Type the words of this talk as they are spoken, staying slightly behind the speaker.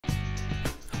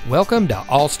Welcome to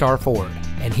All-Star Ford,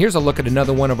 and here's a look at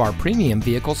another one of our premium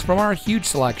vehicles from our huge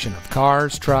selection of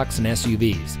cars, trucks, and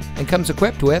SUVs, and comes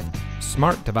equipped with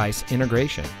smart device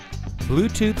integration,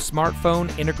 Bluetooth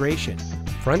smartphone integration,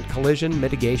 front collision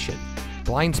mitigation,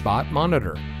 blind spot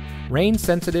monitor,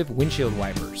 rain-sensitive windshield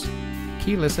wipers,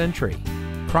 keyless entry,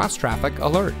 cross-traffic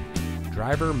alert,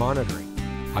 driver monitoring,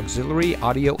 auxiliary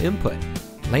audio input,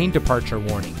 lane departure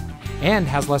warning, and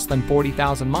has less than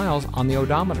 40,000 miles on the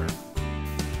odometer.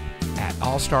 At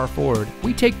All-Star Ford,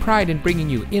 we take pride in bringing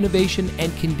you innovation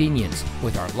and convenience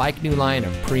with our like-new line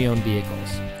of pre-owned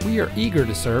vehicles. We are eager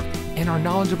to serve, and our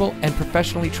knowledgeable and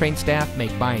professionally trained staff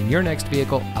make buying your next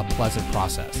vehicle a pleasant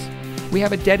process. We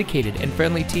have a dedicated and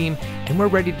friendly team, and we're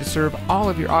ready to serve all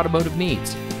of your automotive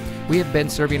needs. We have been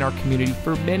serving our community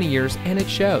for many years, and it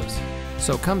shows.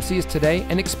 So come see us today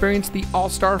and experience the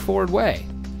All-Star Ford way.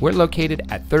 We're located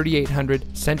at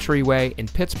 3800 Century Way in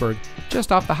Pittsburgh,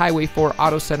 just off the Highway 4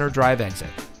 Auto Center Drive exit.